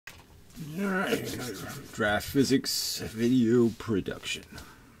Alright, draft physics video production.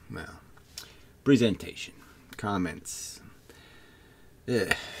 Well, presentation, comments.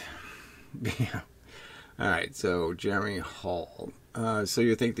 Yeah. Alright, so Jeremy Hall. So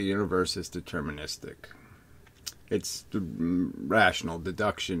you think the universe is deterministic? It's the rational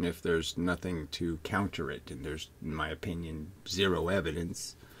deduction if there's nothing to counter it, and there's, in my opinion, zero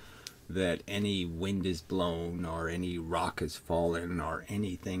evidence that any wind is blown or any rock has fallen or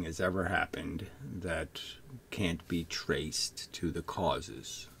anything has ever happened that can't be traced to the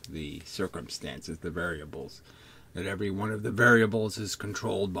causes, the circumstances, the variables. That every one of the variables is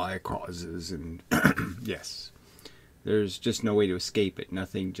controlled by causes, and yes, there's just no way to escape it.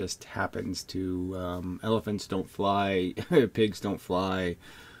 Nothing just happens to elephants don't fly, pigs don't fly.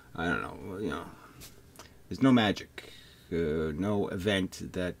 I don't know, there's no magic. No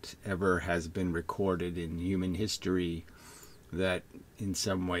event that ever has been recorded in human history that in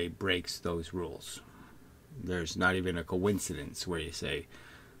some way breaks those rules. There's not even a coincidence where you say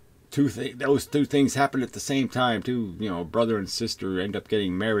those two things happen at the same time. Brother and sister end up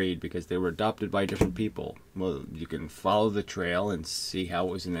getting married because they were adopted by different people. Well, you can follow the trail and see how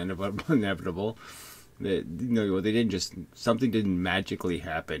it was inevitable. They didn't just, something didn't magically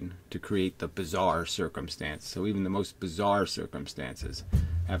happen to create the bizarre circumstance. So even the most bizarre circumstances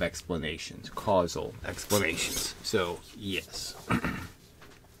have explanations, causal explanations. So yes,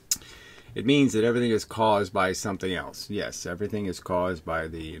 it means that everything is caused by something else. Yes, everything is caused by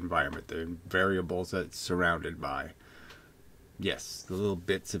the environment, the variables that it's surrounded by. Yes, the little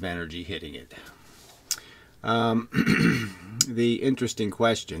bits of energy hitting it. The interesting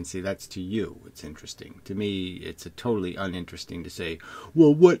question, see, that's to you, it's interesting. To me, it's totally uninteresting to say,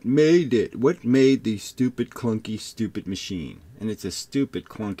 well, what made it? What made the stupid, clunky, stupid machine? And it's a stupid,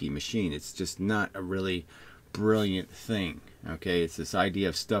 clunky machine. It's just not a really brilliant thing, okay? It's this idea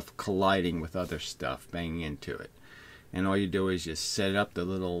of stuff colliding with other stuff, banging into it. And all you do is just set up the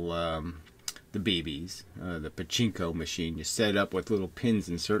little, the BBs, the pachinko machine. You set it up with little pins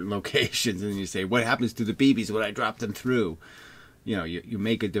in certain locations, and you say, what happens to the BBs when I drop them through? You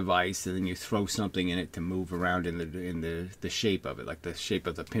make a device, and then you throw something in it to move around in the shape of it, like the shape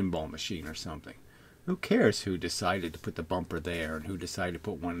of the pinball machine or something. Who cares who decided to put the bumper there and who decided to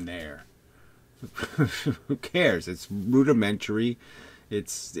put one there? Who cares? It's rudimentary.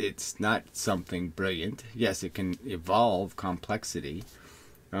 It's not something brilliant. Yes, it can evolve complexity.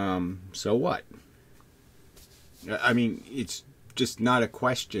 So what? I mean, it's just not a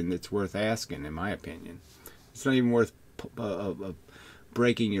question that's worth asking, in my opinion. It's not even worth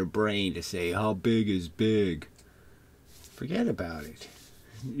breaking your brain to say, how big is big? Forget about it.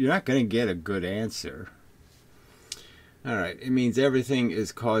 You're not going to get a good answer. All right, it means everything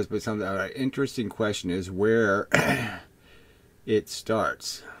is caused by something. All right, interesting question is where it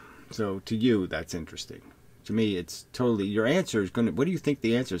starts. So to you, that's interesting. To me, it's totally, your answer is going to, what do you think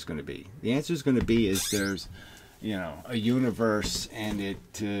the answer is going to be? The answer is going to be is there's, a universe, and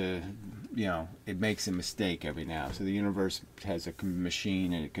it, it makes a mistake every now. So the universe has a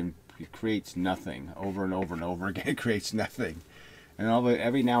machine, and it creates nothing over and over and over again. It creates nothing. And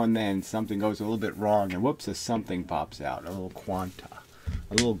every now and then something goes a little bit wrong, and whoops, a something pops out, a little quanta,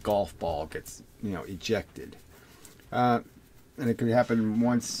 a little golf ball gets, ejected. And it could happen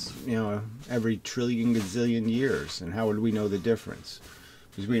once, every trillion gazillion years. And how would we know the difference?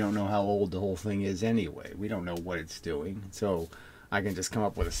 Because we don't know how old the whole thing is anyway. We don't know what it's doing. So I can just come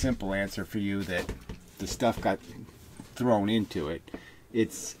up with a simple answer for you that the stuff got thrown into it.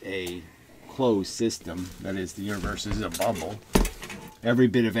 It's a closed system. That is, the universe is a bubble. Every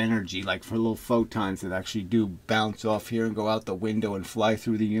bit of energy, like for little photons that actually do bounce off here and go out the window and fly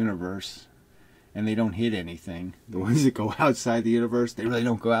through the universe, and they don't hit anything. The ones that go outside the universe, they really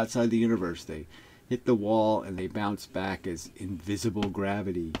don't go outside the universe. They hit the wall and they bounce back as invisible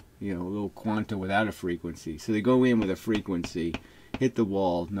gravity, a little quanta without a frequency. So they go in with a frequency, hit the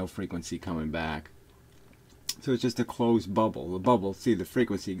wall, no frequency coming back. So it's just a closed bubble. The bubble, see, the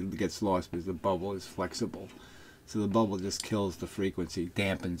frequency gets lost because the bubble is flexible. So the bubble just kills the frequency,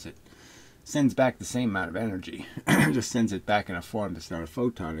 dampens it, sends back the same amount of energy, just sends it back in a form that's not a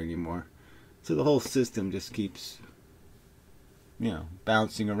photon anymore. So the whole system just keeps,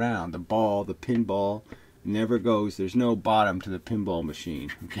 bouncing around. The ball, the pinball, never goes. There's no bottom to the pinball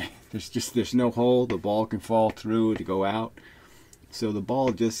machine. Okay, there's no hole. The ball can fall through to go out. So the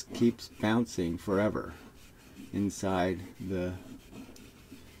ball just keeps bouncing forever inside the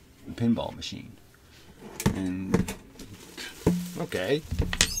pinball machine. And okay,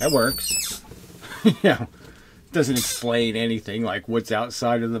 that works. Doesn't explain anything, like what's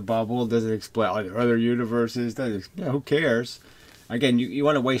outside of the bubble. Doesn't explain, are there other universes? Who cares? Again, you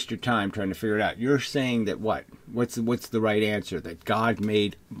want to waste your time trying to figure it out. You're saying that what? What's the right answer? That God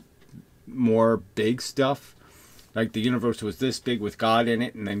made more big stuff? Like the universe was this big with God in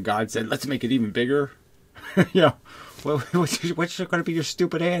it, and then God said, let's make it even bigger? What's going to be your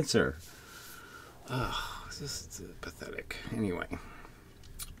stupid answer? Oh, this is pathetic. Anyway.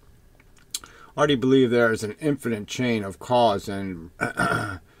 I already believe there is an infinite chain of cause and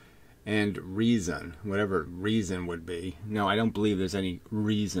reason, whatever reason would be. No, I don't believe there's any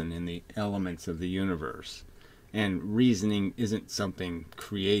reason in the elements of the universe. And reasoning isn't something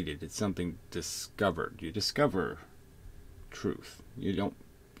created, it's something discovered. You discover truth. You don't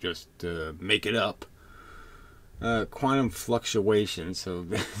just make it up. Quantum fluctuation, so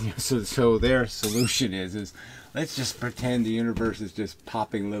their solution is let's just pretend the universe is just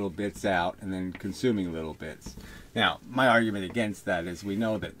popping little bits out and then consuming little bits. Now, my argument against that is we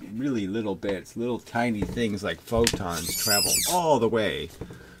know that really little bits, little tiny things like photons travel all the way,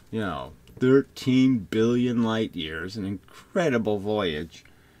 13 billion light years, an incredible voyage,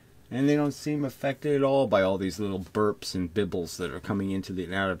 and they don't seem affected at all by all these little burps and bibbles that are coming into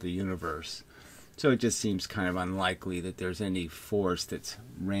and out of the universe. So it just seems kind of unlikely that there's any force that's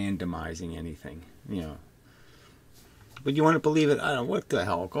randomizing anything, But you want to believe it? I don't know, what the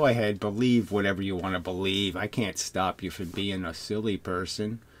hell? Go ahead, believe whatever you want to believe. I can't stop you from being a silly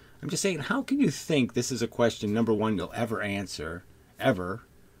person. I'm just saying, how can you think this is a question, number one, you'll ever answer, ever?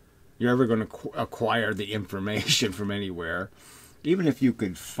 You're ever going to acquire the information from anywhere? Even if you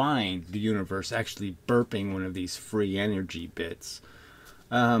could find the universe actually burping one of these free energy bits,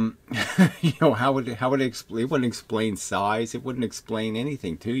 how would it explain? It wouldn't explain size. It wouldn't explain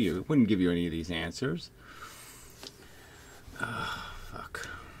anything to you. It wouldn't give you any of these answers. Fuck.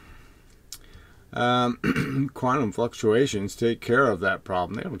 Quantum fluctuations take care of that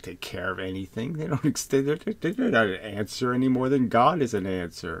problem. They don't take care of anything. They're not an answer any more than God is an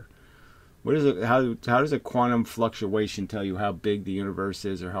answer. What is it? How does a quantum fluctuation tell you how big the universe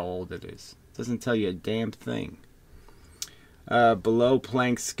is or how old it is? It doesn't tell you a damn thing. Below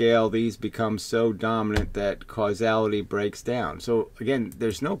Planck's scale, these become so dominant that causality breaks down. So again,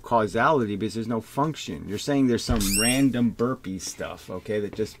 there's no causality because there's no function. You're saying there's some random burpee stuff, okay,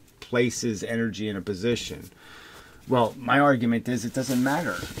 that just places energy in a position. Well, my argument is it doesn't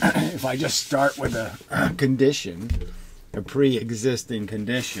matter. If I just start with a condition, a pre-existing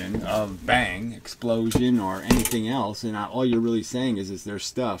condition of bang, explosion, or anything else, and all you're really saying is there's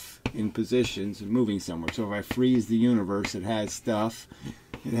stuff in positions and moving somewhere. So if I freeze the universe, it has stuff.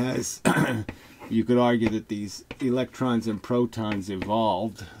 It has, you could argue that these electrons and protons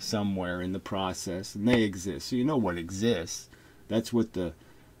evolved somewhere in the process, and they exist. So you know what exists. That's what the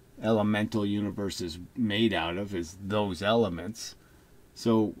elemental universe is made out of, is those elements.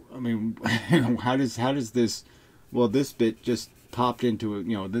 So, I mean, how does this... Well, this bit just popped into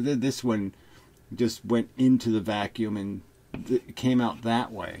it, this one just went into the vacuum and it came out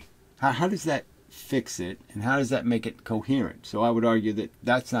that way. How does that fix it, and how does that make it coherent? So I would argue that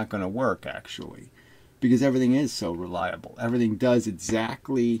that's not going to work, actually, because everything is so reliable. Everything does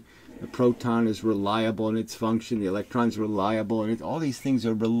exactly, the proton is reliable in its function, the electron's reliable, and all these things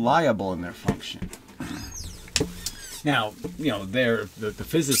are reliable in their function. Now, the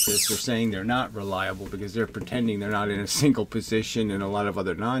physicists are saying they're not reliable because they're pretending they're not in a single position and a lot of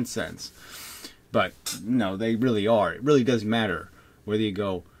other nonsense. But, no, they really are. It really does matter whether you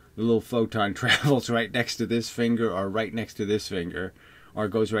go, the little photon travels right next to this finger or right next to this finger or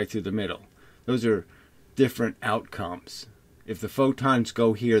goes right through the middle. Those are different outcomes. If the photons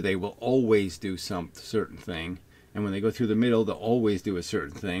go here, they will always do some certain thing. And when they go through the middle, they'll always do a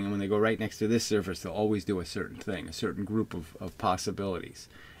certain thing. And when they go right next to this surface, they'll always do a certain thing, a certain group of possibilities.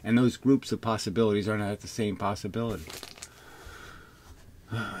 And those groups of possibilities are not the same possibility.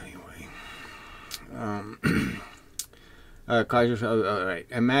 Anyway. All right.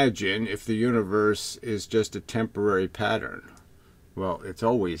 Imagine if the universe is just a temporary pattern. Well, it's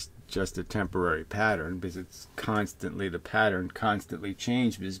always just a temporary pattern because it's constantly, the pattern constantly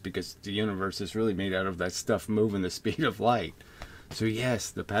changes because the universe is really made out of that stuff moving the speed of light. So yes,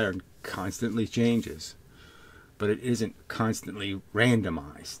 the pattern constantly changes, but it isn't constantly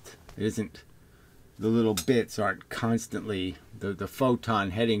randomized. It isn't, the little bits aren't constantly, the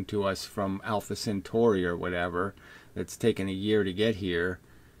photon heading to us from Alpha Centauri or whatever, that's taken a year to get here,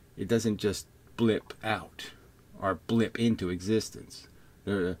 it doesn't just blip out or blip into existence.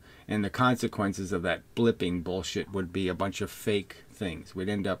 And the consequences of that blipping bullshit would be a bunch of fake things. We'd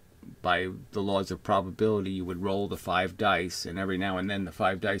end up, by the laws of probability, you would roll the 5 dice, and every now and then the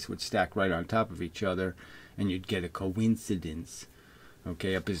 5 dice would stack right on top of each other, and you'd get a coincidence,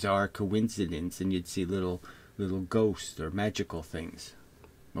 okay, a bizarre coincidence, and you'd see little little ghosts or magical things.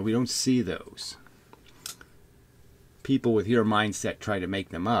 But we don't see those. People with your mindset try to make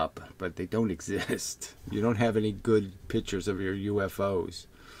them up, but they don't exist. You don't have any good pictures of your UFOs.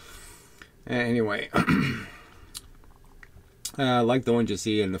 Anyway, like the ones you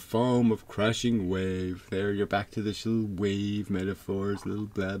see in the foam of crushing wave. There, you're back to this little wave metaphors, little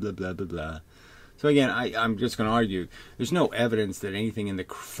blah, blah, blah, blah, blah. So again, I'm just going to argue, there's no evidence that anything in the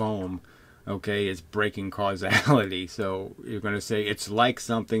foam, okay, is breaking causality. So you're going to say it's like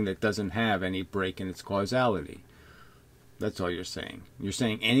something that doesn't have any break in its causality. That's all you're saying. You're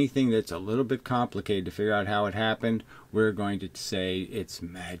saying anything that's a little bit complicated to figure out how it happened, we're going to say it's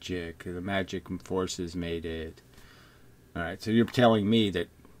magic. The magic forces made it. All right, so you're telling me that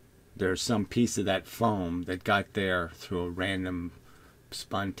there's some piece of that foam that got there through a random,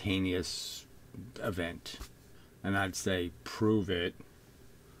 spontaneous event. And I'd say, prove it.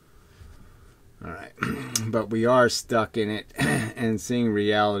 All right, but we are stuck in it and seeing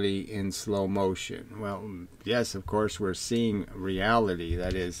reality in slow motion. Well, yes, of course, we're seeing reality.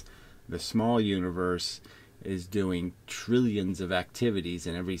 That is, the small universe is doing trillions of activities,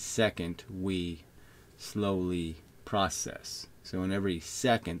 and every second we slowly process. So in every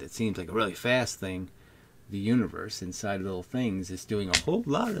second, it seems like a really fast thing. The universe inside little things is doing a whole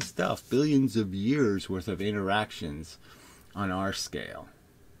lot of stuff, billions of years worth of interactions on our scale,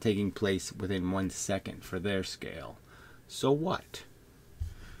 taking place within 1 second for their scale. So what?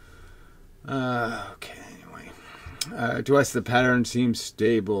 Okay, anyway. To us, the pattern seems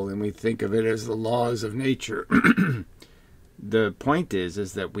stable, and we think of it as the laws of nature. The point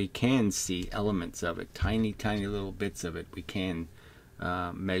is that we can see elements of it, tiny, tiny little bits of it we can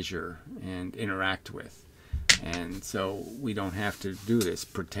measure and interact with. And so we don't have to do this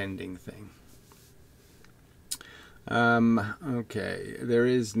pretending thing. Okay, there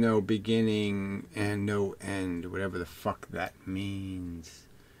is no beginning and no end, whatever the fuck that means.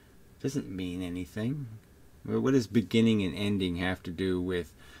 It doesn't mean anything. What does beginning and ending have to do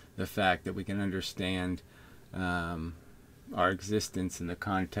with the fact that we can understand our existence in the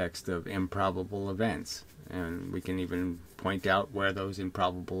context of improbable events? And we can even point out where those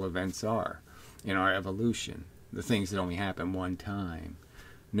improbable events are in our evolution. The things that only happen one time.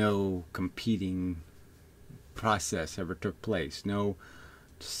 No competing process ever took place. No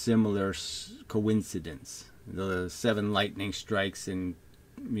similar coincidence. The 7 lightning strikes in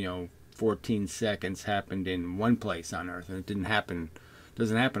 14 seconds happened in one place on Earth, and it doesn't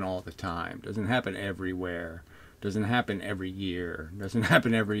happen all the time, doesn't happen everywhere, doesn't happen every year, doesn't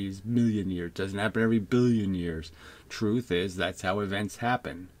happen every million years, doesn't happen every billion years. Truth is, that's how events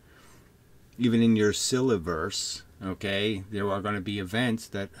happen. Even in your Silliverse, okay, there are going to be events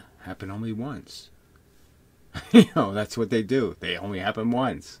that happen only once. That's what they do. They only happen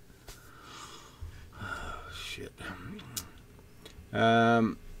once. Oh, shit.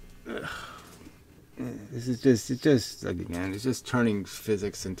 This is just again, it's just turning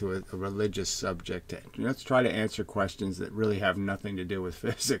physics into a religious subject. Let's try to answer questions that really have nothing to do with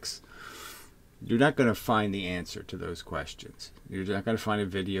physics. You're not going to find the answer to those questions. You're not going to find a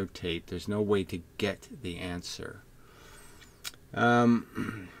videotape. There's no way to get the answer.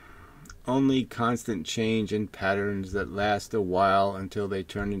 Only constant change in patterns that last a while until they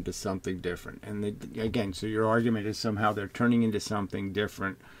turn into something different. And again, so your argument is somehow they're turning into something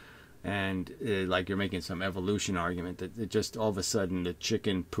different, and like you're making some evolution argument that it just all of a sudden the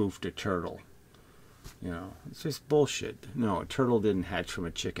chicken poofed a turtle. It's just bullshit. No, a turtle didn't hatch from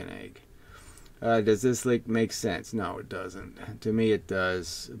a chicken egg. Does this make sense? No, it doesn't. To me it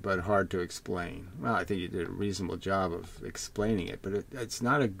does, but hard to explain. Well, I think you did a reasonable job of explaining it, but it's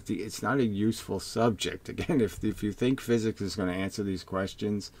not a useful subject. Again, if you think physics is going to answer these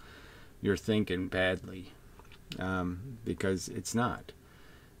questions, you're thinking badly, because it's not.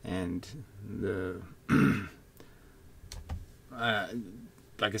 And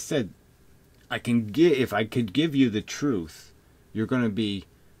like I said, if I could give you the truth, you're going to be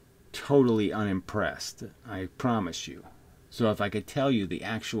totally unimpressed, I promise you. So if I could tell you the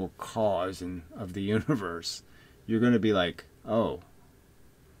actual cause of the universe, you're going to be like, oh,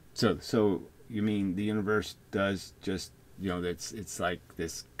 so you mean the universe does just, it's like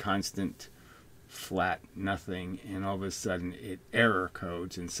this constant flat nothing, and all of a sudden it error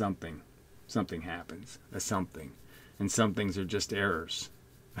codes and something happens, and some things are just errors.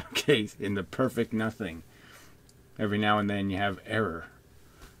 Okay, in the perfect nothing, every now and then you have error,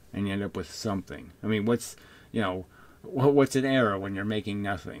 and you end up with something. I mean, what's an error when you're making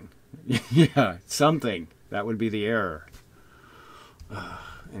nothing? Yeah, something. That would be the error.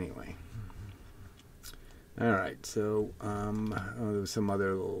 Anyway. All right, so there was some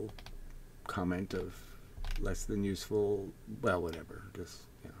other little comment of less than useful. Well, whatever. Just,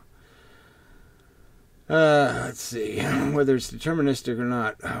 let's see. Whether it's deterministic or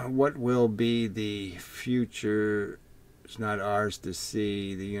not, what will be the future? It's not ours to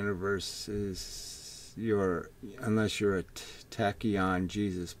see. The universe is unless you're a tachyon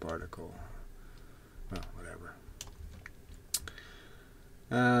Jesus particle. Well, whatever.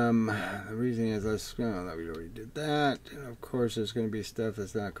 The reason is we already did that. And of course, there's going to be stuff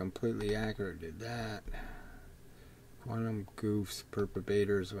that's not completely accurate. Did that. Quantum goofs,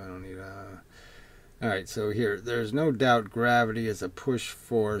 perturbators. I don't need Alright, so here. There's no doubt gravity is a push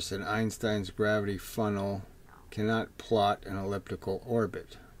force, and Einstein's gravity funnel cannot plot an elliptical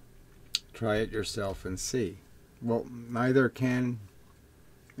orbit. Try it yourself and see. Well, neither can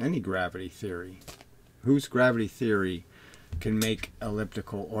any gravity theory. Whose gravity theory can make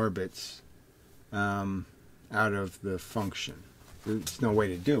elliptical orbits out of the function? There's no way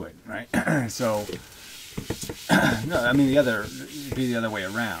to do it, right? So, no, I mean it'd be the other way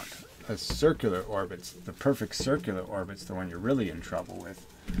around. A circular orbit's the perfect circular orbit's the one you're really in trouble with.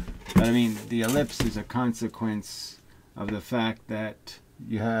 But I mean, the ellipse is a consequence of the fact that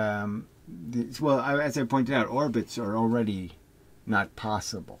you have, well, as I pointed out, orbits are already not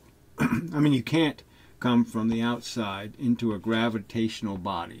possible. I mean, you can't come from the outside into a gravitational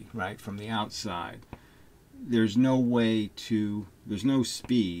body, right? From the outside. There's no way to, there's no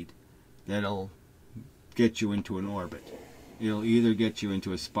speed that'll get you into an orbit. It'll either get you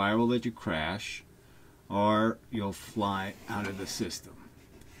into a spiral that you crash, or you'll fly out of the system.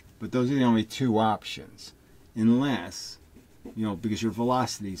 But those are the only two options, unless, because your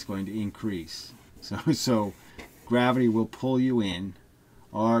velocity is going to increase. So gravity will pull you in,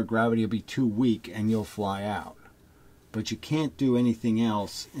 or gravity will be too weak and you'll fly out. But you can't do anything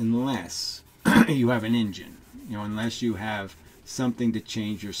else unless you have an engine, unless you have something to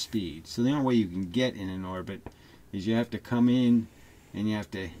change your speed. So the only way you can get in an orbit is you have to come in and you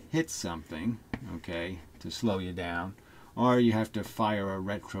have to hit something, okay, to slow you down, or you have to fire a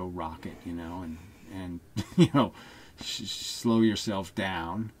retro rocket, and slow yourself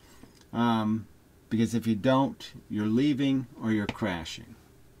down. Because if you don't, you're leaving or you're crashing.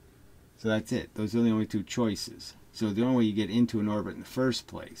 So that's it. Those are the only two choices. So the only way you get into an orbit in the first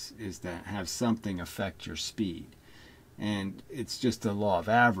place is to have something affect your speed. And it's just the law of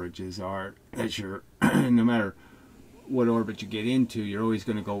averages are that you're, no matter what orbit you get into, you're always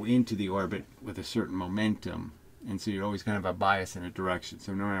going to go into the orbit with a certain momentum, and so you're always going to have a bias in a direction.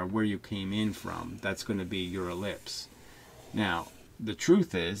 So no matter where you came in from, that's going to be your ellipse. Now, the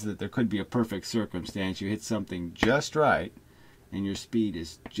truth is that there could be a perfect circumstance. You hit something just right, and your speed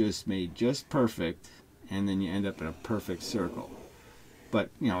is just made just perfect, and then you end up in a perfect circle. But,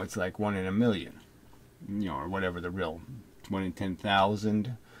 it's like 1 in a million, or whatever the real, 1 in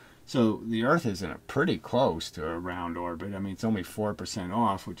 10,000. So the Earth is in a pretty close to a round orbit. I mean, it's only 4%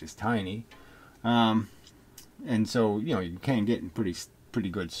 off, which is tiny. And so, you can get in pretty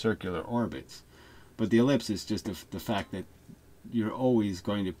good circular orbits. But the ellipse is just the fact that you're always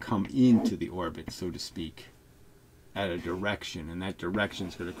going to come into the orbit, so to speak, at a direction. And that direction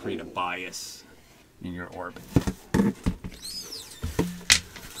is going to create a bias in your orbit.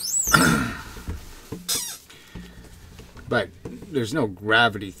 But there's no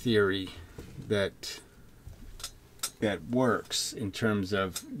gravity theory that works in terms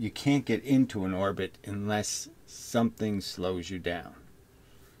of you can't get into an orbit unless something slows you down.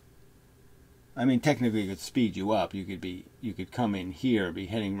 I mean, technically it could speed you up. You could come in here, be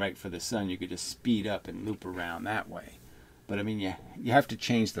heading right for the sun. You could just speed up and loop around that way. But I mean, you have to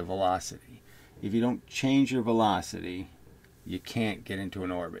change the velocity. If you don't change your velocity, you can't get into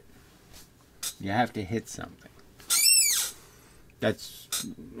an orbit. You have to hit something. That's,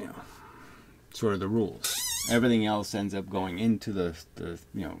 sort of the rules. Everything else ends up going into the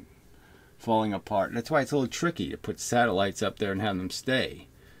falling apart. That's why it's a little tricky to put satellites up there and have them stay.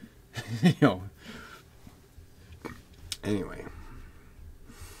 Anyway.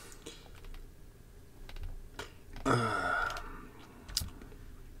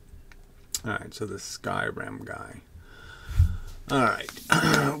 Alright, so the Skyrim guy. Alright.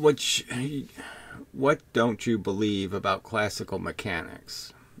 What don't you believe about classical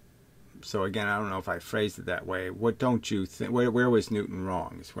mechanics? So again, I don't know if I phrased it that way. What don't you think? Where was Newton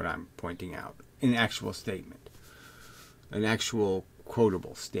wrong is what I'm pointing out. An actual statement. An actual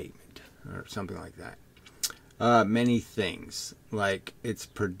quotable statement. Or something like that. Many things. Like its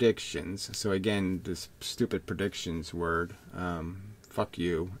predictions. So again, this stupid predictions word. Fuck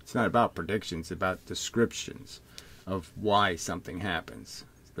you. It's not about predictions. It's about descriptions of why something happens.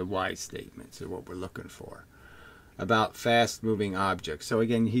 The why statements are what we're looking for. About fast-moving objects. So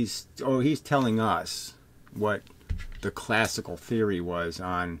again, he's telling us what the classical theory was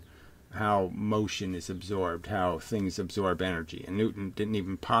on how motion is absorbed, how things absorb energy. And Newton didn't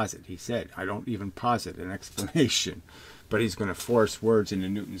even posit. He said, I don't even posit an explanation. But he's going to force words into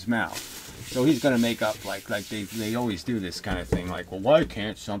Newton's mouth. So he's going to make up, like they always do this kind of thing, like, well, why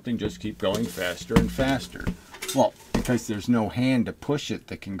can't something just keep going faster and faster? Well, because there's no hand to push it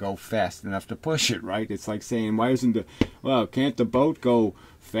that can go fast enough to push it, right? It's like saying, why isn't can't the boat go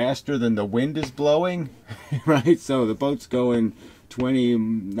faster than the wind is blowing? Right? So the boat's going 20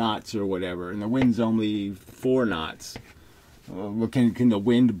 knots or whatever, and the wind's only 4 knots. Can the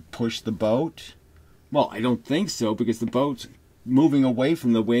wind push the boat? Well, I don't think so, because the boat's moving away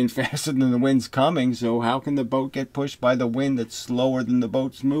from the wind faster than the wind's coming, so how can the boat get pushed by the wind that's slower than the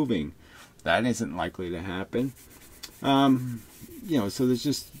boat's moving? That isn't likely to happen. So there's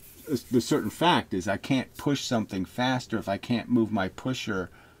just the certain fact is I can't push something faster if I can't move my pusher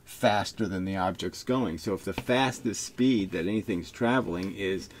faster than the object's going. So if the fastest speed that anything's traveling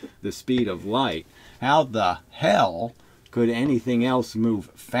is the speed of light, how the hell could anything else move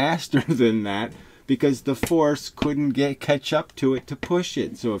faster than that? Because the force couldn't catch up to it to push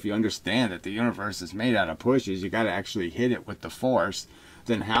it. So if you understand that the universe is made out of pushes, you got to actually hit it with the force.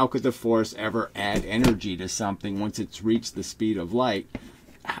 Then how could the force ever add energy to something once it's reached the speed of light?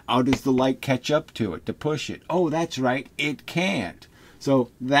 How does the light catch up to it to push it? Oh, that's right, it can't.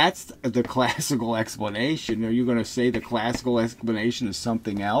 So that's the classical explanation. Are you going to say the classical explanation is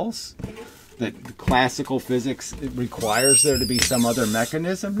something else? That classical physics requires there to be some other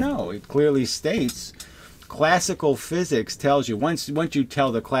mechanism? No, it clearly states classical physics tells you, once you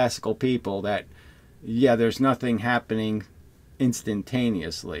tell the classical people that, yeah, there's nothing happening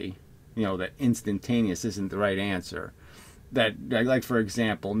instantaneously, that instantaneous isn't the right answer. That, like for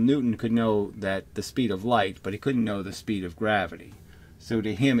example, Newton could know that the speed of light, but he couldn't know the speed of gravity. So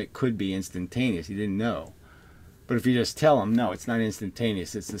to him it could be instantaneous, he didn't know. But if you just tell him, no, it's not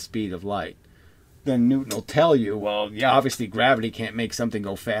instantaneous, it's the speed of light, then Newton will tell you, well, yeah, obviously gravity can't make something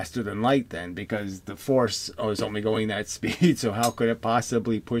go faster than light then, because the force is only going that speed, so how could it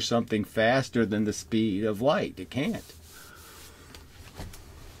possibly push something faster than the speed of light? It can't.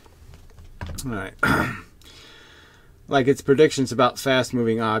 All right. Like its predictions about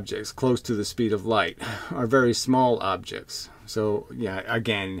fast-moving objects close to the speed of light are very small objects. So, yeah,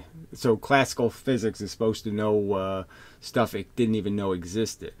 again, so classical physics is supposed to know stuff it didn't even know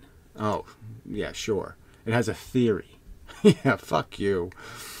existed. Oh, yeah, sure. It has a theory. Yeah, fuck you.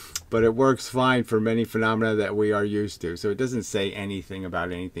 But it works fine for many phenomena that we are used to. So it doesn't say anything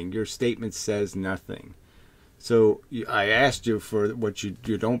about anything. Your statement says nothing. So I asked you for what you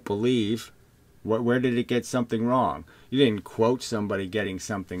don't believe. Where did it get something wrong? You didn't quote somebody getting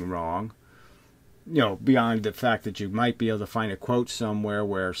something wrong. Beyond the fact that you might be able to find a quote somewhere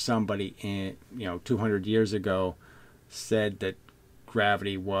where somebody in, 200 years ago said that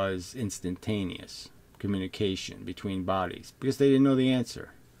gravity was instantaneous communication between bodies, because they didn't know the answer.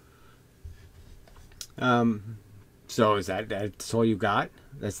 So is that's all you got?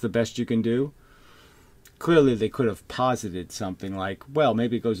 That's the best you can do? Clearly they could have posited something like, well,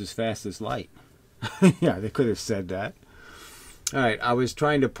 maybe it goes as fast as light. Yeah, they could have said that. All right, I was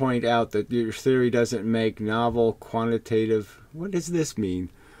trying to point out that your theory doesn't make novel quantitative, what does this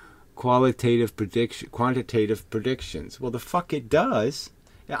mean? Quantitative predictions. Well, the fuck it does.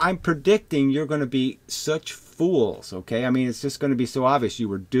 I'm predicting you're going to be such fools, okay? I mean, it's just going to be so obvious you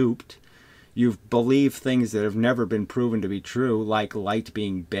were duped. You've believed things that have never been proven to be true, like light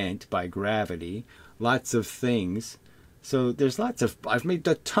being bent by gravity. Lots of things. So there's I've made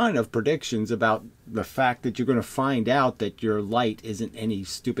a ton of predictions about the fact that you're going to find out that your light isn't any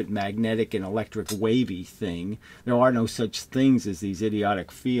stupid magnetic and electric wavy thing. There are no such things as these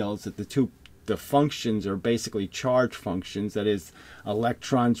idiotic fields, that the functions are basically charge functions. That is,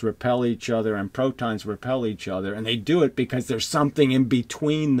 electrons repel each other and protons repel each other, and they do it because there's something in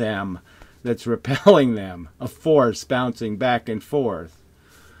between them that's repelling them, a force bouncing back and forth.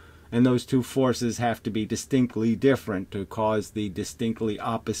 And those two forces have to be distinctly different to cause the distinctly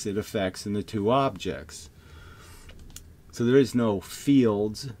opposite effects in the two objects. So there is no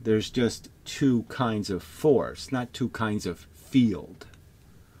fields, there's just two kinds of force, not two kinds of field.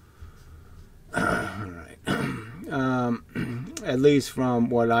 All right. At least from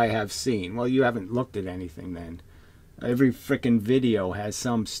what I have seen. Well, you haven't looked at anything then. Every frickin' video has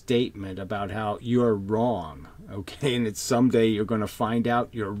some statement about how you're wrong, okay? And it's someday you're going to find out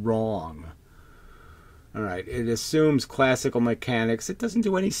you're wrong. All right, it assumes classical mechanics. It doesn't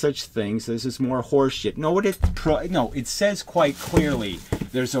do any such thing, so this is more horseshit. No, it says quite clearly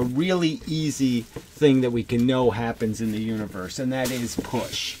there's a really easy thing that we can know happens in the universe, and that is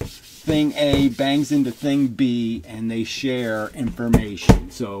push. thing A bangs into thing B, and they share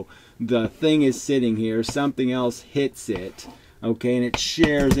information. So the thing is sitting here, something else hits it, okay, and it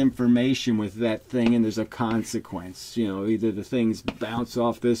shares information with that thing, and there's a consequence. You know, either the things bounce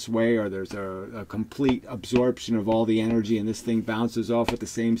off this way, or there's a complete absorption of all the energy, and this thing bounces off at the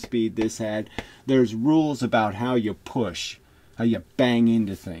same speed this had. There's rules about how you push, how you bang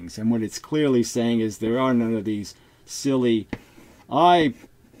into things. And what it's clearly saying is there are none of these silly, I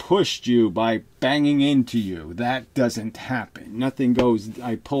pushed you by banging into you. That doesn't happen. Nothing goes,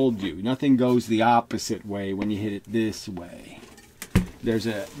 I pulled you. Nothing goes the opposite way when you hit it this way. There's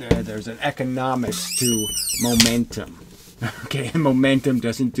an economics to momentum. Okay, and momentum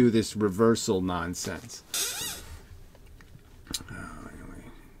doesn't do this reversal nonsense.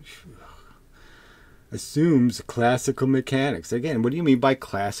 Assumes classical mechanics. Again, what do you mean by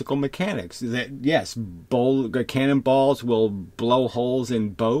classical mechanics? That yes, cannonballs will blow holes in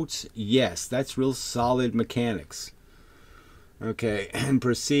boats? Yes, that's real solid mechanics. Okay, and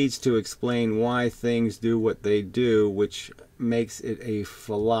proceeds to explain why things do what they do, which makes it a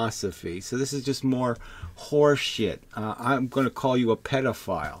philosophy. So this is just more horse shit. I'm going to call you a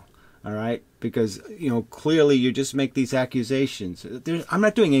pedophile. All right, because, you know, clearly you just make these accusations. I'm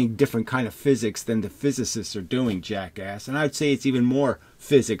not doing any different kind of physics than the physicists are doing, jackass. And I'd say it's even more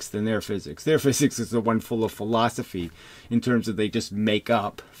physics than their physics. Their physics is the one full of philosophy, in terms of they just make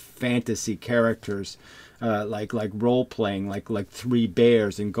up fantasy characters, like role playing, like Three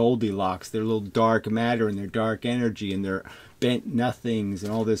Bears and Goldilocks. Their little dark matter and their dark energy and their bent nothings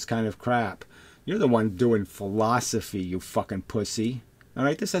and all this kind of crap. You're the one doing philosophy, you fucking pussy. All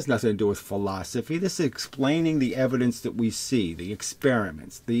right, this has nothing to do with philosophy. This is explaining the evidence that we see, the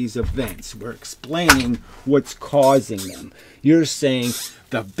experiments, these events. We're explaining what's causing them. You're saying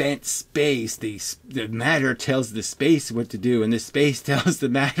the bent space, the matter tells the space what to do, and the space tells the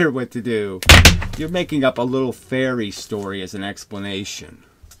matter what to do. You're making up a little fairy story as an explanation.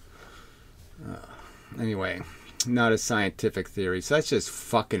 Anyway, not a scientific theory. So that's just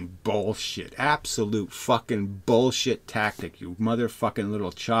fucking bullshit. Absolute fucking bullshit tactic, you motherfucking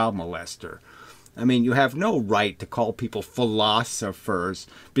little child molester. I mean, you have no right to call people philosophers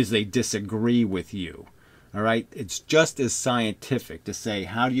because they disagree with you. All right? It's just as scientific to say,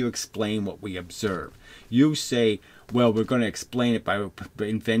 how do you explain what we observe? You say, well, we're going to explain it by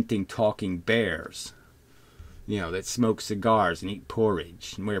inventing talking bears, you know, that smoke cigars and eat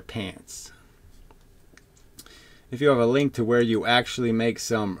porridge and wear pants. If you have a link to where you actually make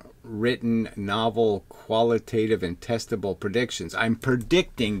some written, novel, qualitative, and testable predictions. I'm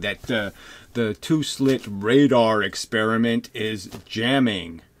predicting that the two-slit radar experiment is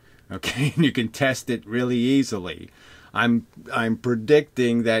jamming. Okay, and you can test it really easily. I'm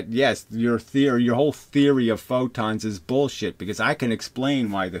predicting that, yes, your whole theory of photons is bullshit, because I can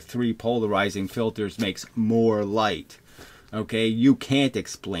explain why the three polarizing filters makes more light. Okay, you can't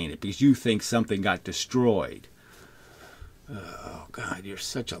explain it because you think something got destroyed. Oh, God, you're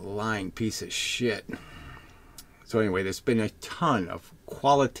such a lying piece of shit. So anyway, there's been a ton of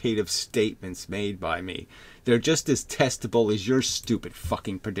qualitative statements made by me. They're just as testable as your stupid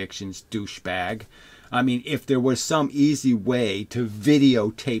fucking predictions, douchebag. I mean, if there was some easy way to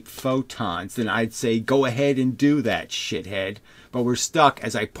videotape photons, then I'd say go ahead and do that, shithead. But we're stuck,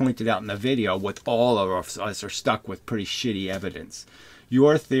 as I pointed out in the video, with all of us are stuck with pretty shitty evidence.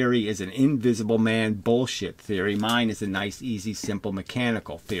 Your theory is an invisible man bullshit theory. Mine is a nice, easy, simple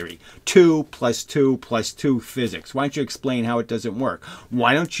mechanical theory. 2 + 2 + 2 physics. Why don't you explain how it doesn't work?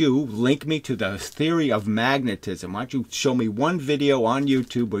 Why don't you link me to the theory of magnetism? Why don't you show me one video on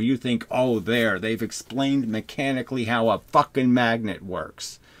YouTube where you think, oh, they've explained mechanically how a fucking magnet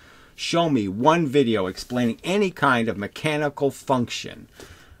works. Show me one video explaining any kind of mechanical function.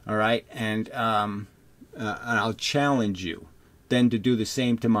 All right? And I'll challenge you then to do the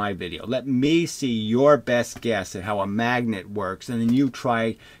same to my video. Let me see your best guess at how a magnet works, and then you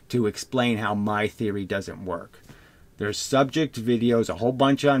try to explain how my theory doesn't work. There's subject videos, a whole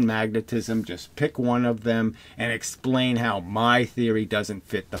bunch on magnetism. Just pick one of them and explain how my theory doesn't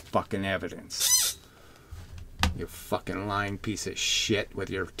fit the fucking evidence. You fucking lying piece of shit with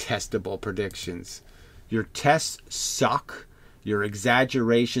your testable predictions. Your tests suck. Your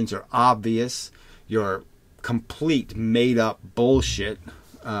exaggerations are obvious. Your complete made-up bullshit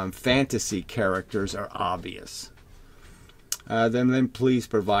fantasy characters are obvious. Then please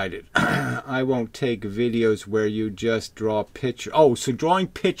provide it. I won't take videos where you just draw pictures. Oh, so drawing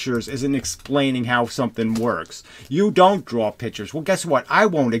pictures isn't explaining how something works. You don't draw pictures. Well, guess what? I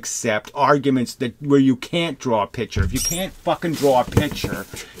won't accept arguments where you can't draw a picture. If you can't fucking draw a picture,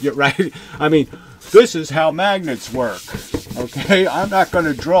 you're right. I mean, this is how magnets work. Okay, I'm not going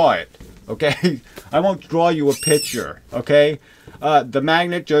to draw it. Okay, I won't draw you a picture. Okay, the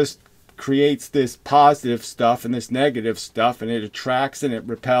magnet just creates this positive stuff and this negative stuff, and it attracts and it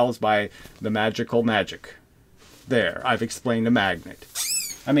repels by the magical magic. There, I've explained the magnet.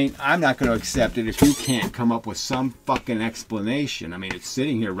 I mean, I'm not going to accept it if you can't come up with some fucking explanation. I mean, it's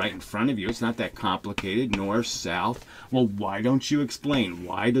sitting here right in front of you. It's not that complicated. North, south. Well, why don't you explain?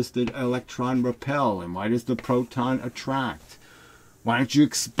 Why does the electron repel and why does the proton attract? Why don't you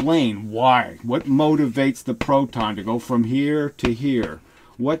explain why? What motivates the proton to go from here to here?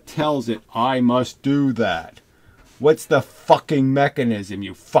 What tells it, I must do that? What's the fucking mechanism,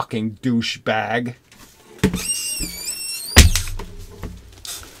 you fucking douchebag?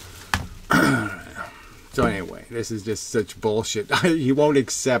 So anyway, this is just such bullshit. He won't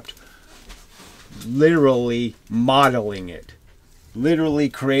accept literally modeling it. Literally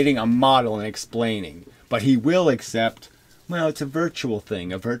creating a model and explaining. But he will accept, well, it's a virtual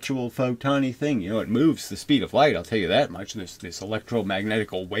thing, a virtual photon-y thing. You know, it moves the speed of light, I'll tell you that much, this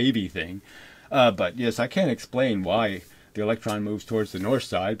electromagnetical wavy thing. But yes, I can't explain why the electron moves towards the north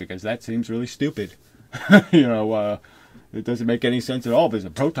side, because that seems really stupid. You know, it doesn't make any sense at all, because the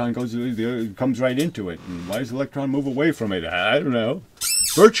proton comes right into it. And why does the electron move away from it? I don't know.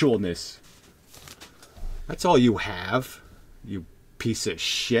 Virtualness. That's all you have, you piece of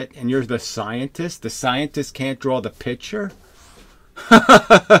shit. And you're the scientist? The scientist can't draw the picture?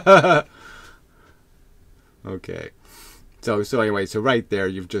 Okay. So anyway, so right there,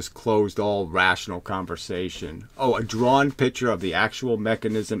 you've just closed all rational conversation. Oh, a drawn picture of the actual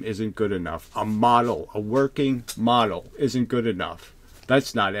mechanism isn't good enough. A model, a working model, isn't good enough.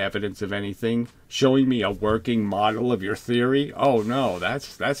 That's not evidence of anything. Showing me a working model of your theory? Oh no,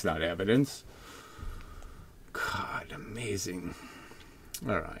 that's not evidence. God, amazing.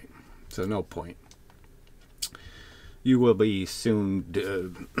 All right, so no point. You will be soon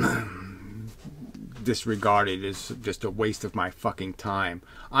disregarded as just a waste of my fucking time.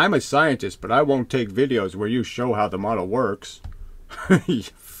 I'm a scientist, but I won't take videos where you show how the model works.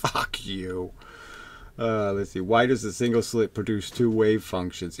 Fuck you. Let's see. Why does a single slit produce two wave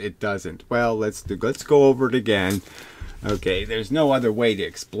functions? It doesn't. Well, let's go over it again. Okay, there's no other way to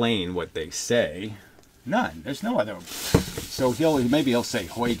explain what they say. None. There's no other. So maybe he'll say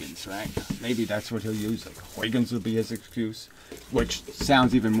Huygens, right? Maybe that's what he'll use. Like Huygens will be his excuse, which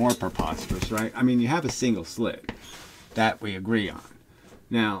sounds even more preposterous, right? I mean, you have a single slit that we agree on.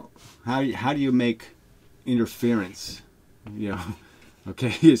 Now, how do you make interference? You know,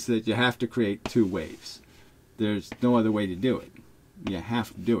 okay, is that you have to create two waves. There's no other way to do it. You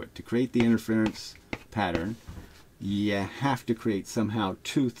have to do it to create the interference pattern. You have to create somehow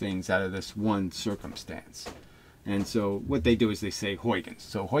two things out of this one circumstance. And so what they do is they say Huygens.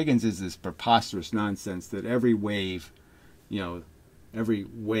 So Huygens is this preposterous nonsense that every wave, you know, every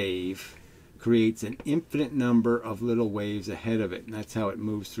wave creates an infinite number of little waves ahead of it. And that's how it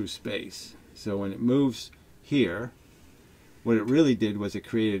moves through space. So when it moves here, what it really did was it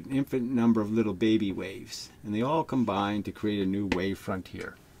created an infinite number of little baby waves. And they all combine to create a new wave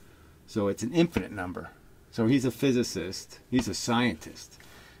frontier. So it's an infinite number. So he's a physicist, he's a scientist,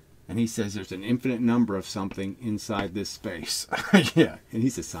 and he says there's an infinite number of something inside this space. Yeah, and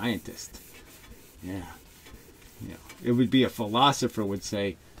he's a scientist. Yeah. Yeah. It would be a philosopher would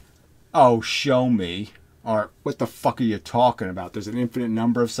say, oh, show me, or what the fuck are you talking about? There's an infinite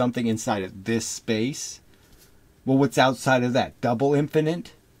number of something inside of this space? Well, what's outside of that? Double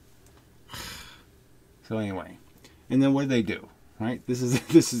infinite? So anyway, and then what do? Right? This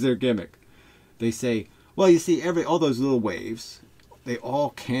is their gimmick. They say, well, you see, all those little waves, they all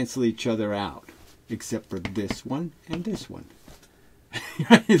cancel each other out, except for this one and this one.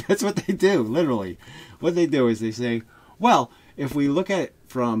 That's what they do, literally. What they do is they say, well, if we look at it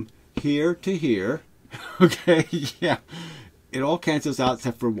from here to here, okay, yeah, it all cancels out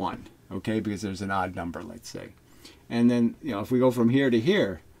except for one, okay, because there's an odd number, let's say. And then, you know, if we go from here to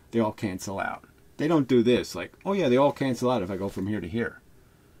here, they all cancel out. They don't do this, like, oh yeah, they all cancel out if I go from here to here.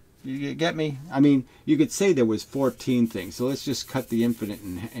 You get me? I mean, you could say there was 14 things. So let's just cut the infinite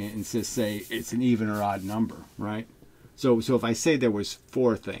and just say it's an even or odd number, right? So if I say there was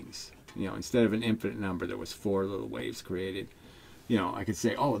 4 things, you know, instead of an infinite number, there was 4 little waves created. You know, I could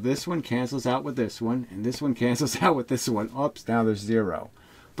say, oh, this one cancels out with this one, and this one cancels out with this one. Oops, now there's 0.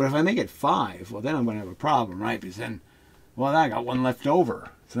 But if I make it 5, well, then I'm going to have a problem, right? Because then, well, I got one left over.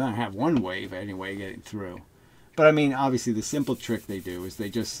 So then I have one wave anyway getting through. But I mean, obviously, the simple trick they do is they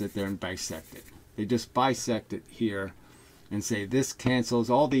just sit there and bisect it. They just bisect it here and say this cancels,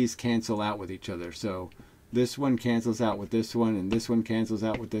 all these cancel out with each other. So this one cancels out with this one, and this one cancels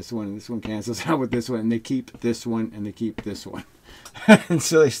out with this one, and this one cancels out with this one, and they keep this one, and they keep this one. And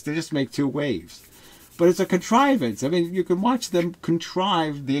so they just make two waves. But it's a contrivance. I mean, you can watch them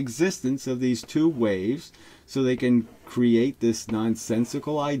contrive the existence of these two waves so they can create this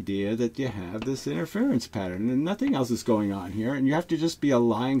nonsensical idea that you have this interference pattern, and nothing else is going on here, and you have to just be a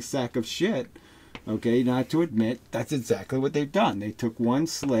lying sack of shit, okay, not to admit that's exactly what they've done. They took one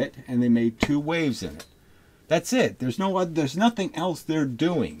slit and they made two waves in it. That's it. There's nothing else they're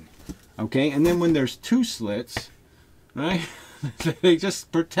doing, okay? And then when there's two slits, right, they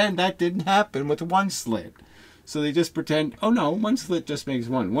just pretend that didn't happen with one slit. So they just pretend, oh no, one slit just makes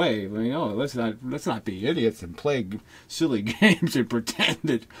one wave. I mean, oh, let's not be idiots and play silly games and pretend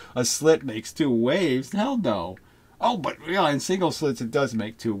that a slit makes two waves. Hell no. Oh, but yeah, in single slits it does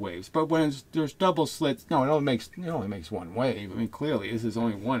make two waves. But when there's double slits, no, it only makes one wave. I mean, clearly this is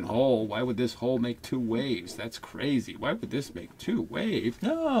only one hole. Why would this hole make two waves? That's crazy. Why would this make two waves?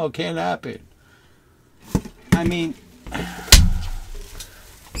 No, it can't happen. I mean,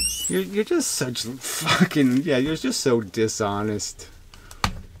 you're just such fucking, yeah, you're just so dishonest.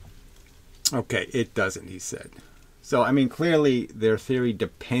 Okay, it doesn't, he said. So, I mean, clearly their theory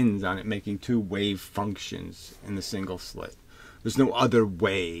depends on it making two wave functions in the single slit. There's no other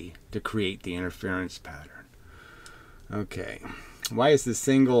way to create the interference pattern. Okay. Why is the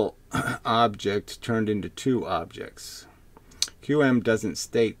single object turned into two objects? QM doesn't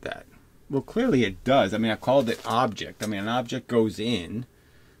state that. Well, clearly it does. I mean, I called it object. I mean, an object goes in,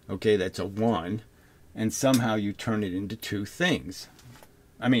 okay, that's a 1, and somehow you turn it into two things.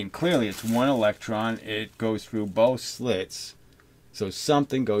 I mean, clearly it's one electron. It goes through both slits. So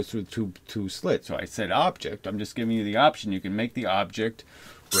something goes through two slits. So I said object. I'm just giving you the option. You can make the object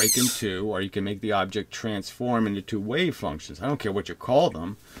break in two, or you can make the object transform into two wave functions. I don't care what you call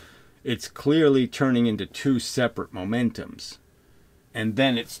them. It's clearly turning into two separate momentums. And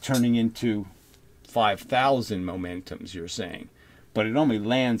then it's turning into 5,000 momentums, you're saying. But it only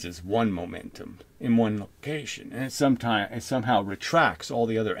lands as one momentum in one location, and it somehow retracts all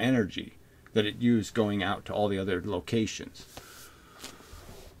the other energy that it used going out to all the other locations.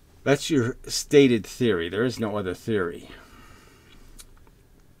 That's your stated theory. There is no other theory.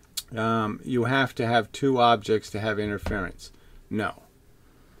 You have to have two objects to have interference. No.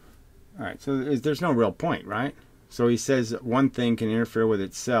 All right, so there's no real point, right? So he says one thing can interfere with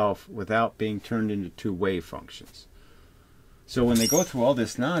itself without being turned into two wave functions. So when they go through all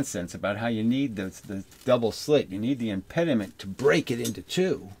this nonsense about how you need the double slit, you need the impediment to break it into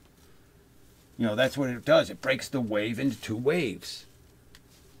two, you know, that's what it does. It breaks the wave into two waves.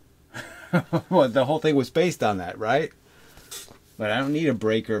 Well, the whole thing was based on that, right? But I don't need a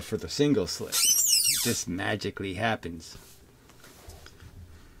breaker for the single slit. It just magically happens.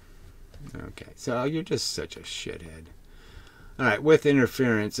 Okay, so you're just such a shithead. All right, with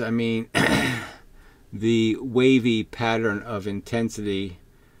interference, I mean... the wavy pattern of intensity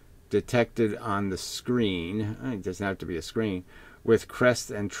detected on the screen, it doesn't have to be a screen, with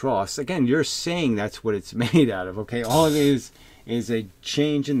crests and troughs. Again, you're saying that's what it's made out of, okay? All it is a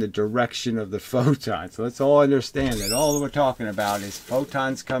change in the direction of the photon. So let's all understand that all we're talking about is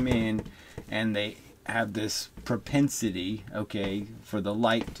photons come in and they have this propensity, okay, for the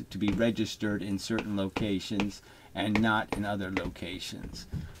light to be registered in certain locations and not in other locations.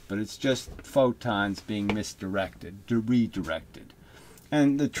 But it's just photons being misdirected, redirected.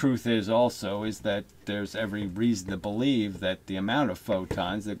 And the truth is also is that there's every reason to believe that the amount of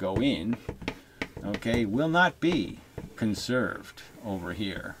photons that go in, okay, will not be conserved over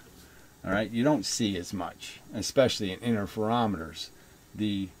here. All right, you don't see as much, especially in interferometers.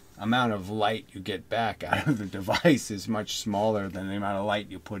 The amount of light you get back out of the device is much smaller than the amount of light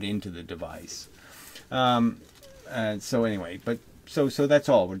you put into the device. So anyway, but so that's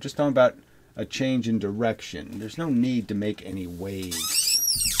all. We're just talking about a change in direction. There's no need to make any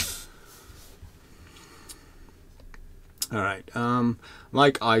waves. All right.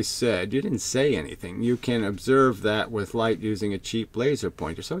 Like I said, you didn't say anything. You can observe that with light using a cheap laser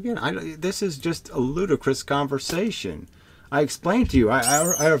pointer. So again, this is just a ludicrous conversation. I explained to you, I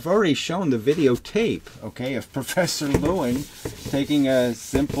have already shown the videotape, okay, of Professor Lewin taking a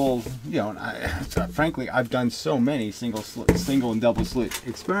simple, you know, frankly, I've done so many single and double slit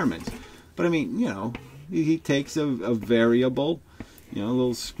experiments. But I mean, you know, he takes a variable, you know, a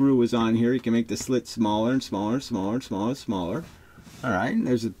little screw is on here. He can make the slit smaller and smaller and smaller and smaller and smaller. All right, and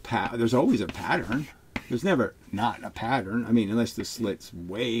there's always a pattern. There's never not a pattern. I mean, unless the slit's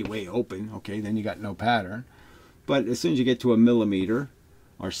way, way open, okay, then you got no pattern. But as soon as you get to a millimeter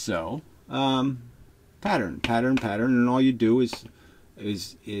or so, pattern, and all you do is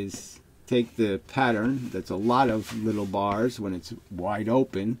take the pattern that's a lot of little bars when it's wide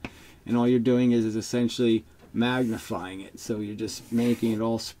open, and all you're doing is essentially magnifying it. So you're just making it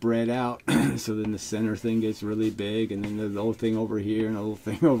all spread out. So then the center thing gets really big, and then the little thing over here and a little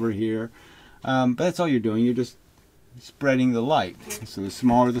thing over here. But that's all you're doing. You're just spreading the light. So the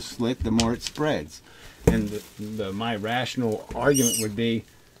smaller the slit, the more it spreads. And my rational argument would be,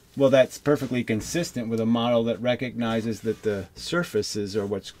 well, that's perfectly consistent with a model that recognizes that the surfaces are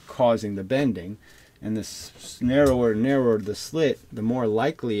what's causing the bending. And the narrower and narrower the slit, the more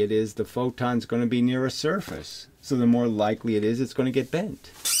likely it is the photon's going to be near a surface. So the more likely it is it's going to get bent.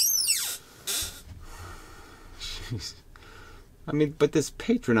 Jeez. I mean, but this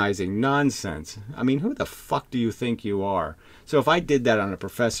patronizing nonsense. I mean, who the fuck do you think you are? So if I did that on a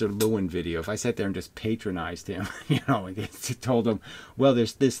Professor Lewin video, if I sat there and just patronized him, you know, and told him, well,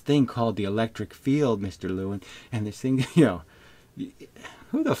 there's this thing called the electric field, Mr. Lewin, and this thing, you know,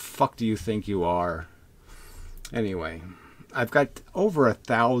 who the fuck do you think you are? Anyway, I've got over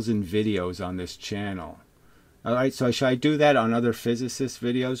 1,000 videos on this channel. All right, so should I do that on other physicist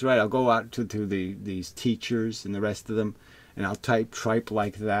videos, right? I'll go out to these teachers and the rest of them, and I'll type tripe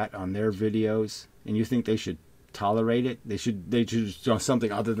like that on their videos, and you think they should tolerate it? They should do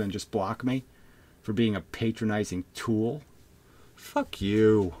something other than just block me for being a patronizing tool? Fuck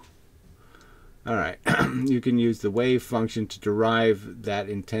you. All right, you can use the wave function to derive that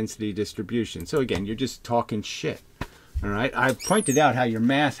intensity distribution. So again, you're just talking shit. All right, I've pointed out how your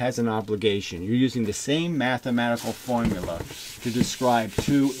math has an obligation. You're using the same mathematical formula to describe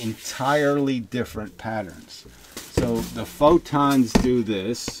two entirely different patterns. So the photons do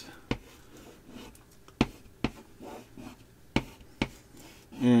this,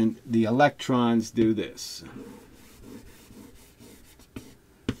 and the electrons do this.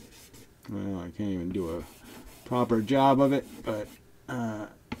 Well, I can't even do a proper job of it, but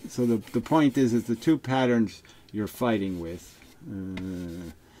so the point is the two patterns you're fighting with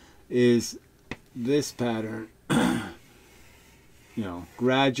is this pattern, you know,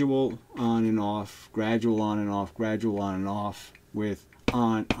 gradual on and off, gradual on and off, gradual on and off, with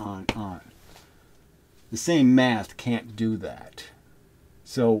on. The same math can't do that.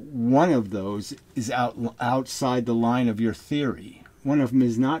 So one of those is outside the line of your theory. One of them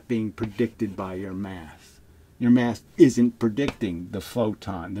is not being predicted by your math. Your math isn't predicting the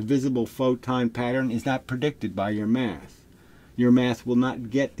photon. The visible photon pattern is not predicted by your math. Your math will not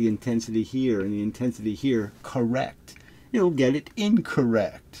get the intensity here and the intensity here correct. It'll get it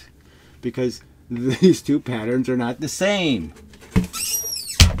incorrect because these two patterns are not the same.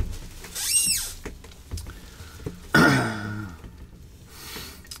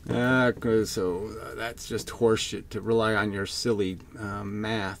 So that's just horseshit to rely on your silly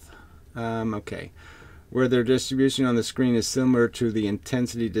math. Okay. Where their distribution on the screen is similar to the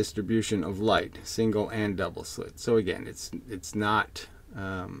intensity distribution of light, single and double slit. So again, it's not,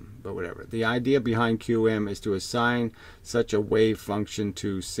 but whatever. The idea behind QM is to assign such a wave function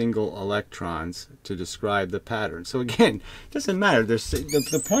to single electrons to describe the pattern. So again, it doesn't matter.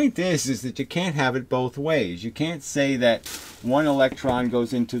 The point is that you can't have it both ways. You can't say that one electron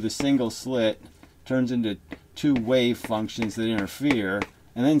goes into the single slit, turns into two wave functions that interfere,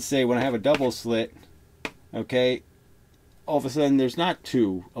 and then say when I have a double slit, okay, all of a sudden there's not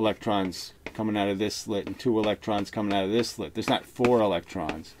two electrons coming out of this slit and two electrons coming out of this slit. There's not four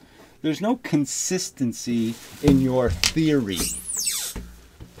electrons. There's no consistency in your theory.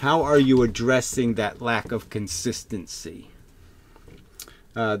 How are you addressing that lack of consistency?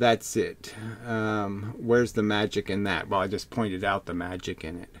 That's it. Where's the magic in that? Well, I just pointed out the magic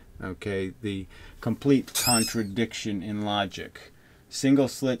in it. Okay, the complete contradiction in logic. Single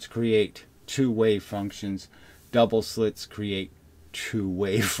slits create two wave functions. Double slits create two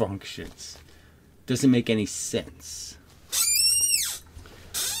wave functions. Doesn't make any sense.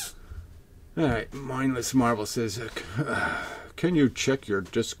 Alright, Mindless Marvel says, can you check your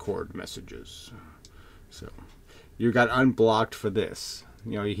Discord messages? So, you got unblocked for this.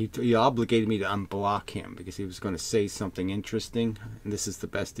 You know, he obligated me to unblock him because he was going to say something interesting, and this is the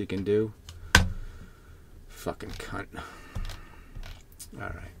best he can do. Fucking cunt.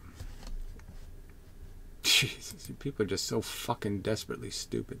 Alright. Jesus, people are just so fucking desperately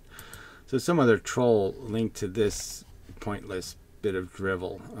stupid. So some other troll linked to this pointless bit of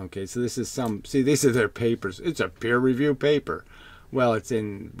drivel. Okay, so this is see, these are their papers. It's a peer review paper. Well, it's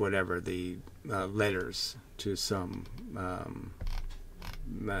in whatever, the letters to some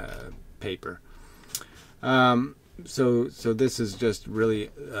paper. So this is just really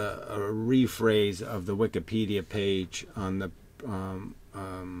a rephrase of the Wikipedia page on the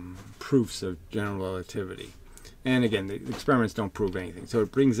proofs of general relativity. And again, the experiments don't prove anything. So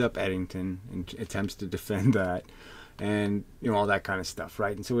it brings up Eddington and attempts to defend that, and all that kind of stuff,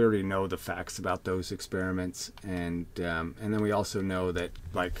 right? And so we already know the facts about those experiments, and then we also know that,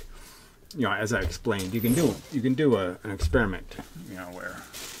 like, as I explained, you can do an experiment, where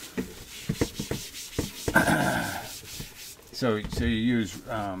so you use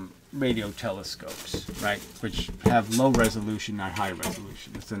radio telescopes, right, which have low resolution, not high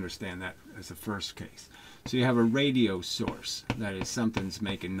resolution. Let's understand that as the first case. So you have a radio source, that is, something's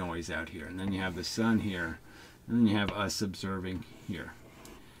making noise out here, and then you have the sun here, and then you have us observing here.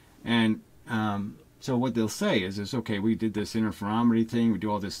 And so what they'll say is, okay, we did this interferometry thing, we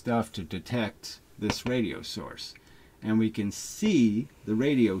do all this stuff to detect this radio source, and we can see the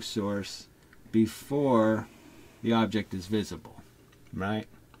radio source before the object is visible, right?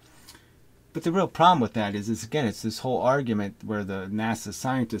 But the real problem with that is again, it's this whole argument where the NASA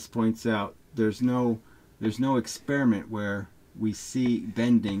scientist points out there's no experiment where we see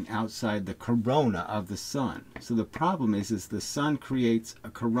bending outside the corona of the sun. So the problem is the sun creates a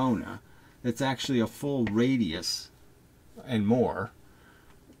corona that's actually a full radius and more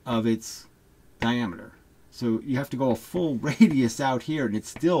of its diameter. So you have to go a full radius out here, and it's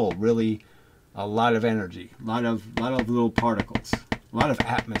still really a lot of energy, a lot of little particles, a lot of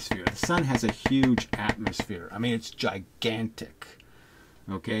atmosphere. The sun has a huge atmosphere. I mean, it's gigantic.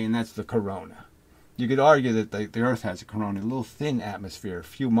 Okay, and that's the corona. You could argue that the Earth has a corona, a little thin atmosphere, a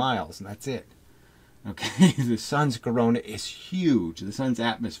few miles, and that's it. Okay, the sun's corona is huge. The sun's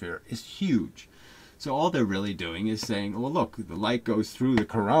atmosphere is huge. So all they're really doing is saying, well, look, the light goes through the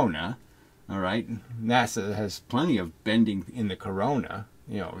corona. All right, NASA has plenty of bending in the corona.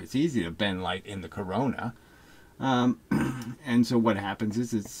 It's easy to bend light in the corona. And so what happens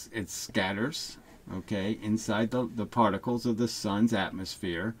is it scatters, okay, inside the particles of the sun's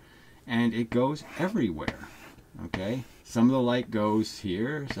atmosphere, and it goes everywhere, okay? Some of the light goes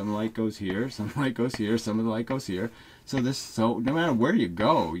here, some of the light goes here, some of the light goes here, some of the light goes here. So no matter where you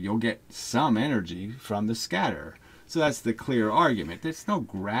go, you'll get some energy from the scatter. So that's the clear argument. There's no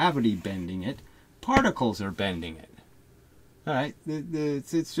gravity bending it. Particles are bending it. All right,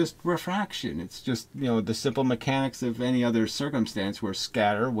 it's just refraction. It's just, the simple mechanics of any other circumstance where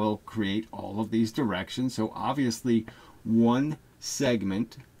scatter will create all of these directions. So obviously one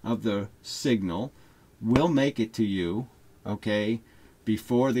segment of the signal will make it to you, okay,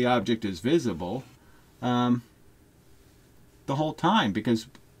 before the object is visible the whole time, because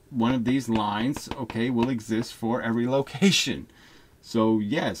one of these lines, okay, will exist for every location. So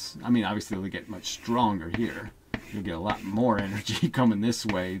yes, I mean, obviously it'll get much stronger here. You'll get a lot more energy coming this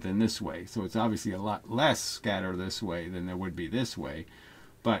way than this way. So it's obviously a lot less scatter this way than there would be this way.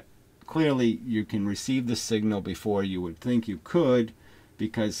 But clearly you can receive the signal before you would think you could,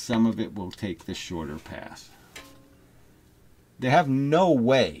 because some of it will take the shorter path. They have no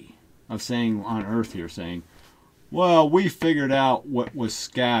way of saying on Earth here, saying, well, we figured out what was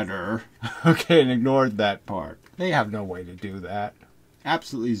scatter, okay, and ignored that part. They have no way to do that.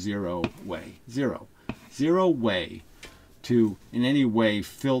 Absolutely zero way. Zero way to in any way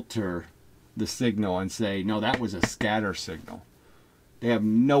filter the signal and say, no, that was a scatter signal. They have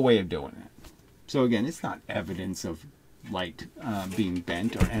no way of doing it. So again, it's not evidence of light being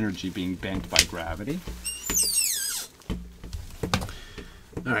bent or energy being bent by gravity.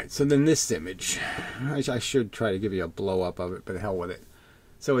 All right, so then this image, I should try to give you a blow up of it, but hell with it.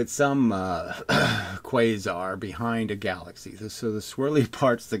 So it's some quasar behind a galaxy. So the swirly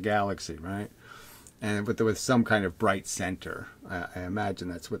part's the galaxy, right? And with some kind of bright center. I imagine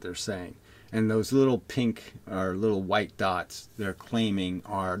that's what they're saying. And those little pink or little white dots they're claiming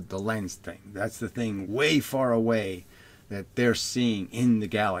are the lens thing. That's the thing way far away that they're seeing in the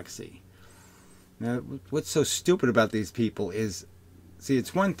galaxy. Now, what's so stupid about these people is, see,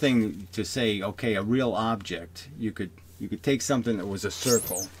 it's one thing to say, okay, a real object, you could take something that was a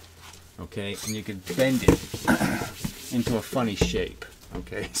circle, okay, and you could bend it into a funny shape,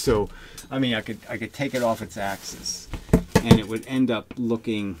 okay. So, I mean, I could take it off its axis, and it would end up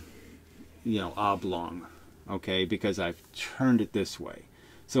looking, oblong, okay, because I've turned it this way.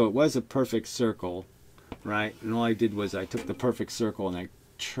 So it was a perfect circle, right? And all I did was I took the perfect circle and I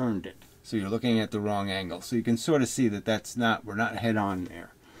turned it. So you're looking at the wrong angle. So you can sort of see that we're not head on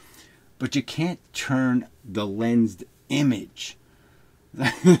there. But you can't turn the lensed image.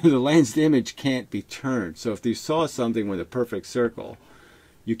 The lensed image can't be turned. So if you saw something with a perfect circle,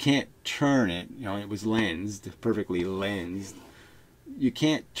 you can't turn it. It was lensed, perfectly lensed. You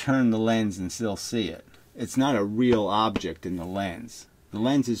can't turn the lens and still see it. It's not a real object in the lens. The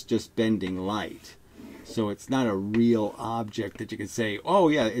lens is just bending light. So it's not a real object that you can say, oh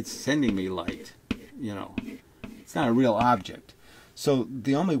yeah, it's sending me light. It's not a real object. So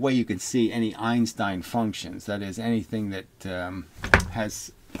the only way you can see any Einstein functions, that is anything that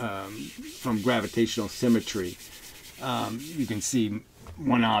has from gravitational symmetry, you can see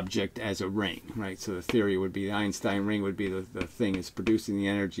one object as a ring, right? So the theory would be the Einstein ring would be the thing is producing the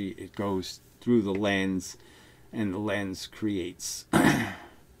energy. It goes through the lens, and the lens creates, well,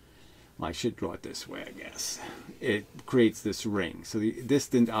 I should draw it this way, I guess. It creates this ring. So the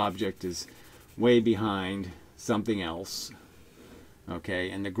distant object is way behind something else,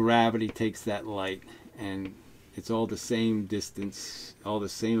 okay? And the gravity takes that light, and it's all the same distance, all the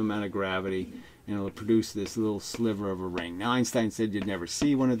same amount of gravity, and it'll produce this little sliver of a ring. Now, Einstein said you'd never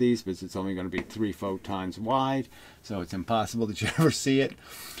see one of these because it's only going to be 3 photons wide, so it's impossible that you ever see it.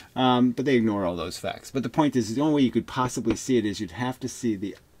 But they ignore all those facts. But the point is, the only way you could possibly see it is you'd have to see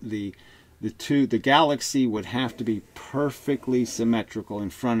the galaxy would have to be perfectly symmetrical in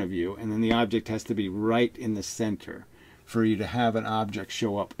front of you, and then the object has to be right in the center for you to have an object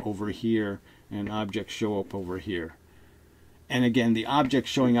show up over here and an object show up over here. And again, the object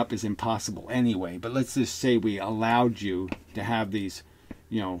showing up is impossible anyway, but let's just say we allowed you to have these,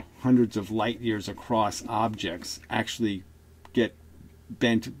 you know, hundreds of light years across objects actually get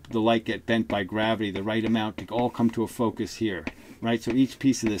bent, the light get bent by gravity the right amount to all come to a focus here, right? So each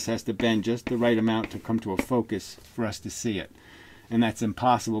piece of this has to bend just the right amount to come to a focus for us to see it. And that's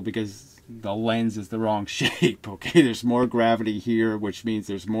impossible because the lens is the wrong shape, okay? There's more gravity here, which means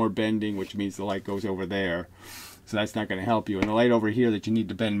there's more bending, which means the light goes over there. So that's not going to help you. And the light over here that you need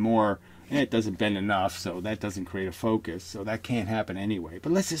to bend more, it doesn't bend enough, so that doesn't create a focus. So that can't happen anyway.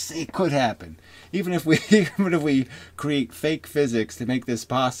 But let's just say it could happen. Even if we create fake physics to make this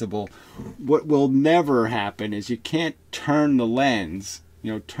possible, what will never happen is you can't turn the lens,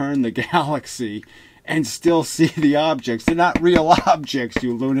 you know, turn the galaxy, and still see the objects. They're not real objects,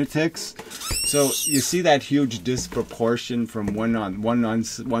 you lunatics. So you see that huge disproportion from one on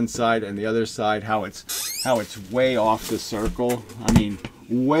one side and the other side, how it's way off the circle. I mean,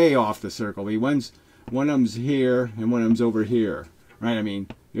 way off the circle. I mean, one of them's here and one of them's over here, right? I mean,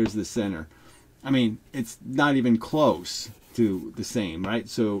 here's the center. I mean, it's not even close to the same, right?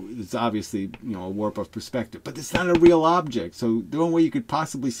 So it's obviously, you know, a warp of perspective, but it's not a real object. So the only way you could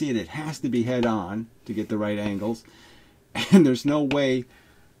possibly see it, it has to be head on to get the right angles. And there's no way,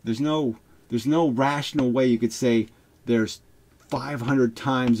 there's no rational way you could say there's 500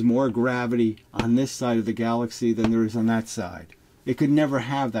 times more gravity on this side of the galaxy than there is on that side. It could never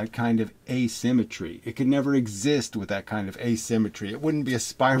have that kind of asymmetry. It could never exist with that kind of asymmetry. It wouldn't be a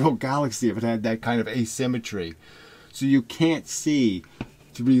spiral galaxy if it had that kind of asymmetry. So you can't see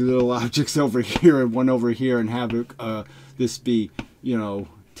 3 little objects over here and one over here and have this be, you know,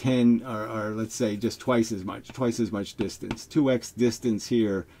 10 or let's say just twice as much distance, 2x distance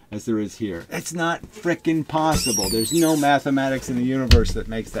here as there is here. That's not frickin' possible. There's no mathematics in the universe that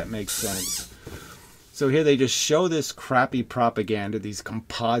makes that make sense. So here they just show this crappy propaganda, these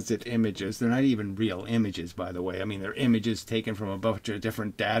composite images. They're not even real images, by the way. I mean, they're images taken from a bunch of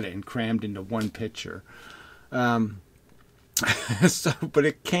different data and crammed into one picture. But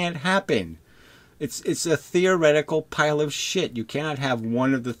it can't happen. It's a theoretical pile of shit. You cannot have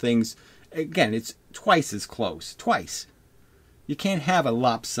one of the things. Again, it's twice as close. Twice. You can't have a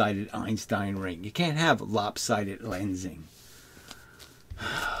lopsided Einstein ring. You can't have lopsided lensing.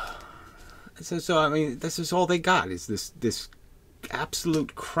 So I mean, this is all they got, is this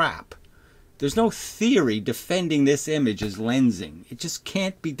absolute crap. There's no theory defending this image as lensing. It just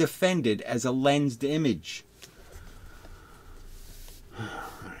can't be defended as a lensed image. All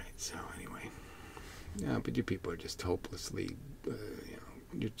right, so anyway. Yeah, but you people are just hopelessly, you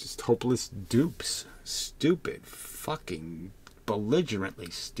know, you're just hopeless dupes. Stupid, fucking, belligerently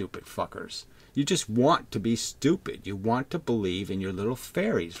stupid fuckers. You just want to be stupid. You want to believe in your little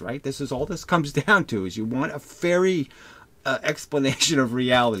fairies, right? This is all this comes down to, is you want a fairy explanation of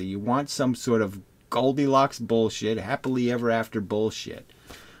reality. You want some sort of Goldilocks bullshit, happily ever after bullshit.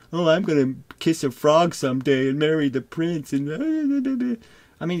 Oh, I'm going to kiss a frog someday and marry the prince. And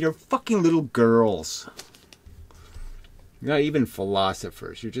I mean, you're fucking little girls. You're not even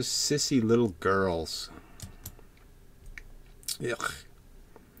philosophers. You're just sissy little girls. Ugh.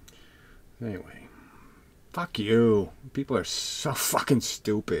 Anyway, fuck you. People are so fucking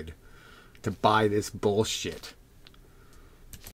stupid to buy this bullshit.